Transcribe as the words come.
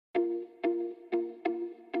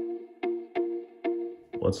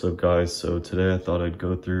What's up guys? So today I thought I'd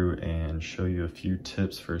go through and show you a few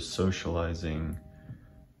tips for socializing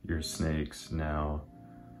your snakes. Now,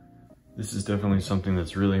 this is definitely something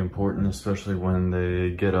that's really important, especially when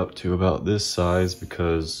they get up to about this size,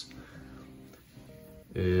 because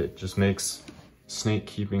it just makes snake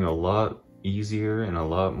keeping a lot easier and a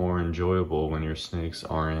lot more enjoyable when your snakes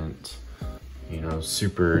aren't, you know,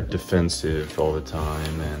 super defensive all the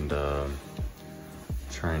time and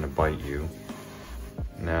trying to bite you.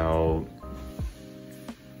 Now,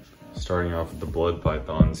 starting off with the blood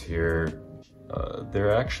pythons here,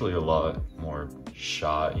 they're actually a lot more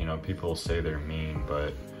shy. You know, people say they're mean,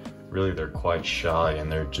 but really they're quite shy,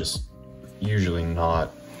 and they're just usually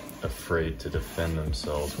not afraid to defend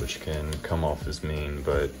themselves, which can come off as mean.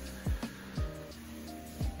 But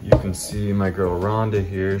you can see my girl Rhonda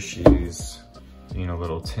here, she's being a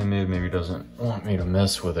little timid, maybe doesn't want me to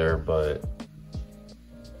mess with her, but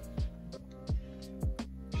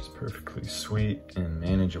perfectly sweet and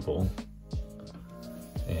manageable.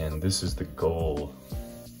 And this is the goal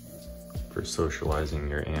for socializing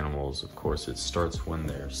your animals. Of course, it starts when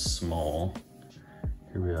they're small.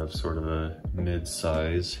 Here we have sort of a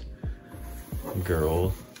mid-size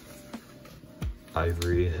girl.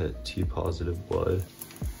 Ivory had T-positive blood.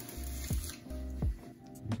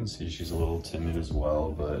 You can see she's a little timid as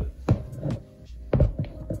well, but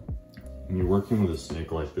when you're working with a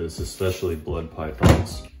snake like this, especially blood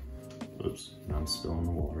pythons, oops, I'm still in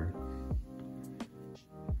the water.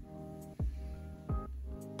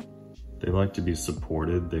 They like to be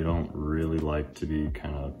supported. They don't really like to be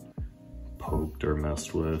kind of poked or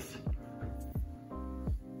messed with.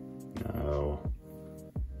 No,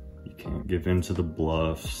 you can't give in to the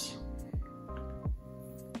bluffs.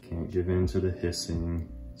 Can't give in to the hissing.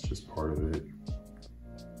 It's just part of it.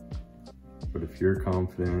 But if you're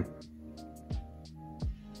confident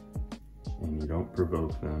and you don't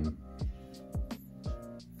provoke them,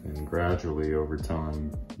 and gradually over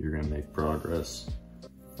time, you're gonna make progress.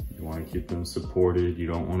 You wanna keep them supported. You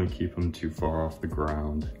don't wanna keep them too far off the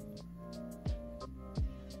ground.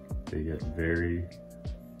 They get very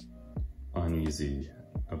uneasy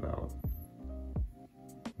about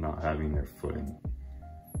not having their footing.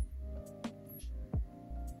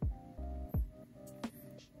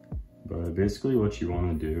 But basically what you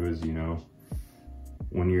wanna do is, you know,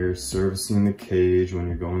 when you're servicing the cage, when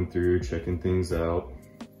you're going through, checking things out,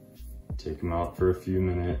 take them out for a few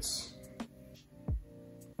minutes.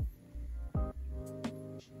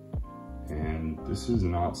 And this is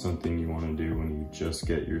not something you want to do when you just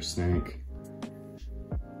get your snake.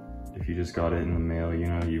 If you just got it in the mail, you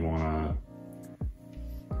know, you want to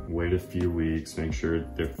wait a few weeks, make sure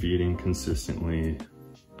they're feeding consistently,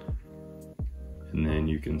 and then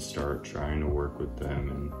you can start trying to work with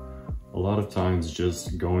them. And a lot of times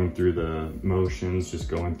just going through the motions, just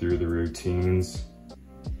going through the routines,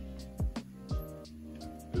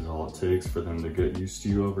 is all it takes for them to get used to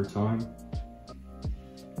you over time,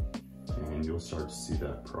 and you'll start to see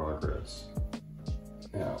that progress.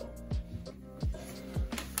 Now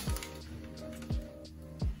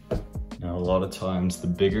a lot of times the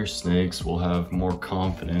bigger snakes will have more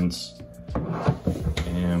confidence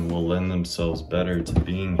and will lend themselves better to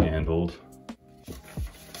being handled.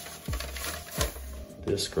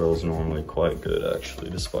 This girl's normally quite good actually,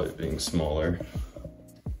 despite being smaller.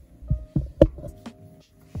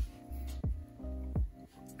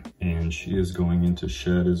 And she is going into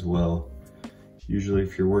shed as well. Usually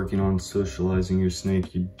if you're working on socializing your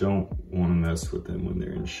snake, you don't want to mess with them when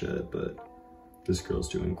they're in shed, but this girl's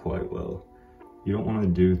doing quite well. You don't want to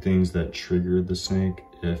do things that trigger the snake.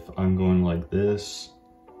 If I'm going like this,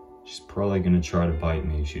 she's probably going to try to bite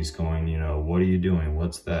me. She's going, you know, what are you doing?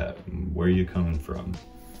 What's that? Where are you coming from?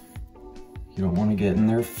 You don't want to get in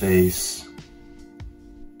their face.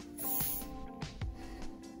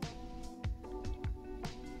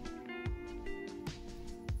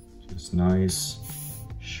 Nice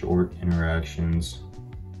short interactions,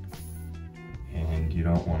 and you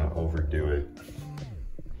don't want to overdo it.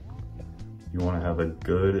 You want to have a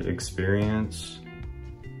good experience,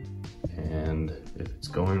 and if it's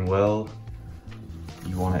going well,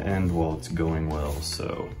 you want to end while it's going well.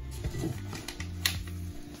 So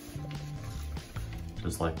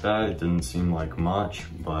just like that, it didn't seem like much,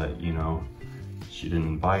 but you know, she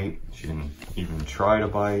didn't bite, she didn't even try to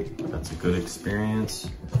bite. That's a good experience.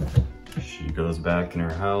 She goes back in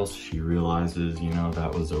her house, she realizes, you know,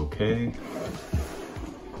 that was okay.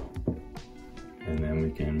 And then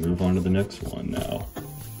we can move on to the next one now.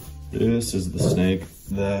 This is the snake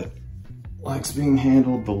that likes being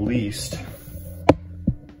handled the least.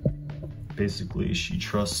 Basically, she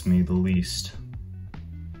trusts me the least.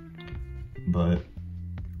 But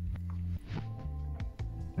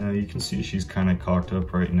You can see she's kind of cocked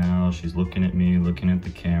up right now. She's looking at me, looking at the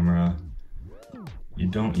camera. You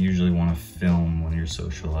don't usually want to film when you're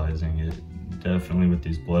socializing. It definitely, with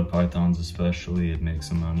these blood pythons especially, it makes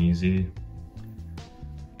them uneasy.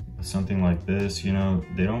 With something like this, you know,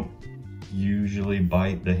 they don't usually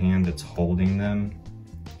bite the hand that's holding them.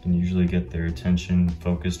 You can usually get their attention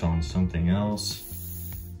focused on something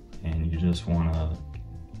else, and you just want to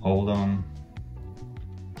hold them.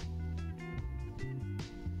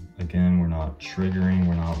 Again, we're not triggering,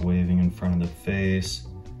 we're not waving in front of the face,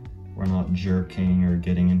 we're not jerking or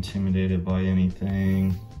getting intimidated by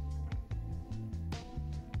anything.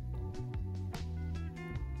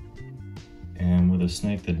 And with a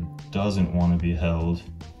snake that doesn't want to be held,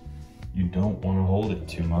 you don't want to hold it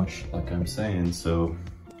too much, like I'm saying. So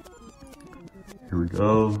here we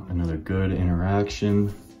go, another good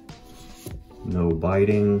interaction. No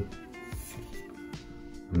biting.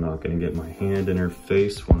 I'm not gonna get my hand in her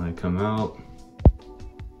face when I come out.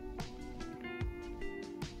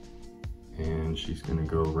 And she's gonna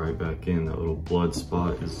go right back in. That little blood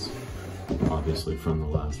spot is obviously from the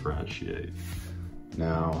last rat she ate.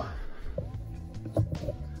 Now,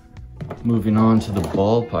 moving on to the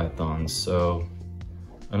ball pythons. So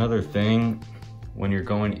another thing, when you're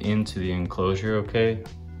going into the enclosure, okay,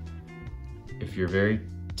 if you're very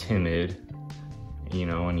timid, you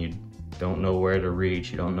know, and you don't know where to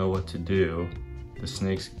reach, you don't know what to do, the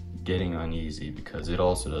snake's getting uneasy because it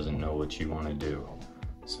also doesn't know what you want to do.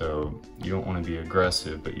 So you don't want to be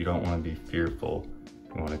aggressive, but you don't want to be fearful.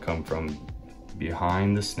 You want to come from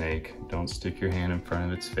behind the snake. Don't stick your hand in front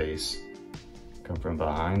of its face. Come from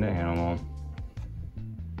behind the animal.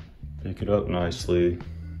 Pick it up nicely.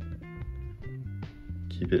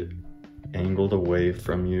 Keep it angled away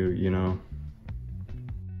from you, you know.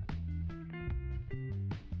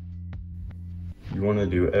 You want to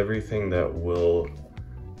do everything that will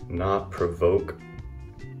not provoke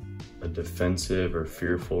a defensive or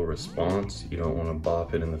fearful response. You don't want to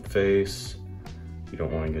bop it in the face. You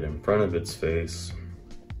don't want to get in front of its face.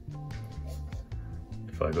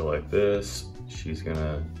 If I go like this, she's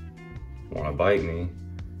gonna want to bite me.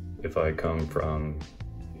 If I come from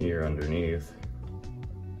here underneath,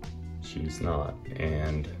 she's not.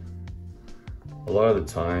 And a lot of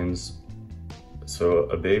the times, so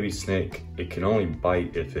a baby snake, it can only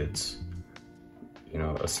bite if it's, you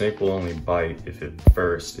know, a snake will only bite if it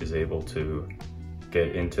first is able to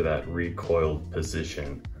get into that recoiled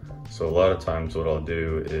position. So a lot of times what I'll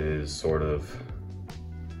do is sort of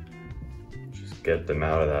just get them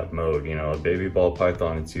out of that mode. You know, a baby ball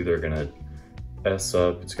python, it's either gonna S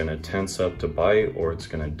up, it's gonna tense up to bite, or it's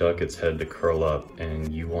gonna duck its head to curl up,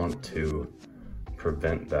 and you want to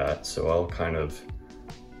prevent that. So I'll kind of,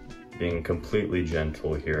 being completely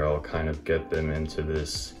gentle here, I'll kind of get them into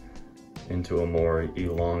a more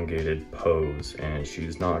elongated pose, and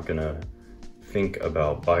she's not gonna think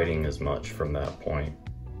about biting as much from that point.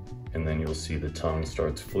 And then you'll see the tongue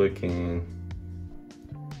starts flicking.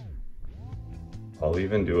 I'll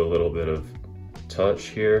even do a little bit of touch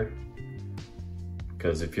here,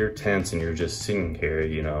 because if you're tense and you're just sitting here,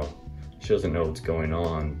 you know, she doesn't know what's going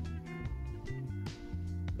on.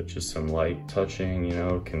 But just some light touching, you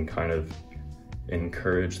know, can kind of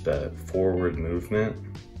encourage that forward movement.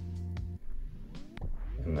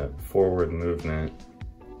 And that forward movement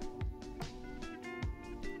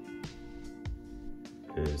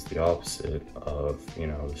is the opposite of, you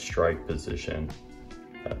know, the strike position.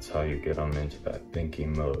 That's how you get them into that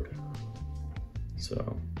thinking mode.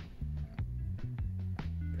 So,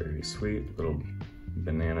 very sweet little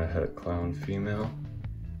banana head clown female.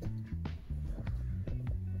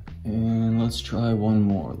 And let's try one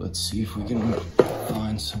more. Let's see if we can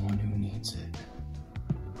find someone who needs it.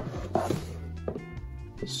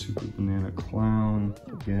 Super banana clown.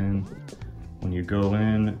 Again, when you go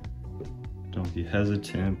in, don't be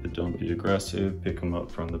hesitant, but don't be aggressive. Pick them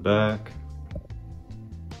up from the back.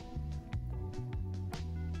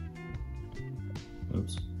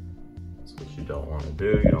 Oops. That's what you don't want to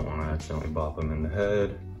do. You don't want to accidentally bop him in the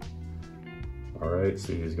head. All right,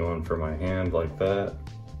 so he's going for my hand like that.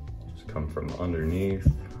 Just come from underneath.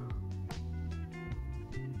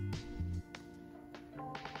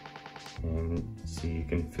 And see, you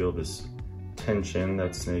can feel this tension.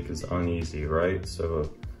 That snake is uneasy, right?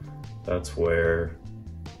 So that's where,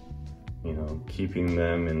 you know, keeping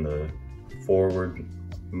them in the forward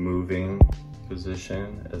moving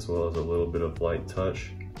position, as well as a little bit of light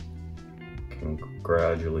touch, can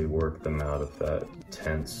gradually work them out of that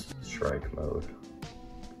tense strike mode.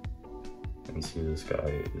 And see, this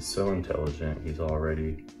guy is so intelligent. He's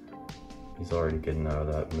already getting out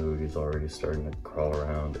of that mood. He's already starting to crawl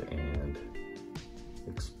around, and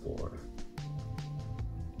explore.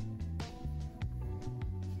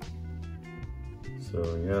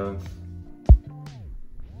 So yeah,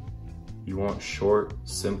 you want short,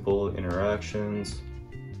 simple interactions.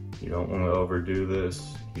 You don't want to overdo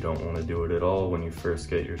this. You don't want to do it at all when you first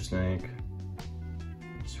get your snake.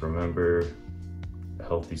 Just remember, a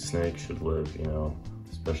healthy snake should live, you know,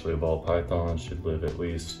 especially a ball python, should live at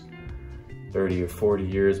least 30 or 40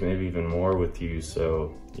 years, maybe even more with you.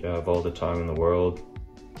 So you have all the time in the world.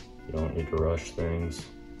 You don't need to rush things.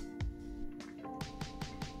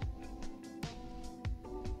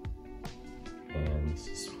 And this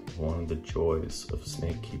is one of the joys of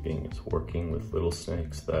snake keeping, is working with little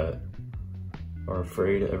snakes that are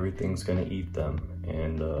afraid everything's gonna eat them,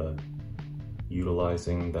 and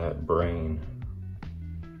utilizing that brain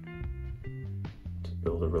to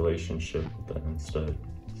build a relationship with them instead.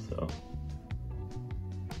 So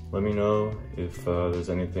let me know if there's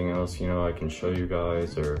anything else, you know, I can show you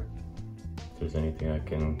guys, or if there's anything I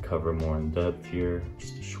can cover more in depth here.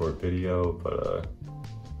 Just a short video, but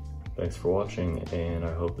thanks for watching, and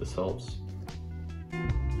I hope this helps.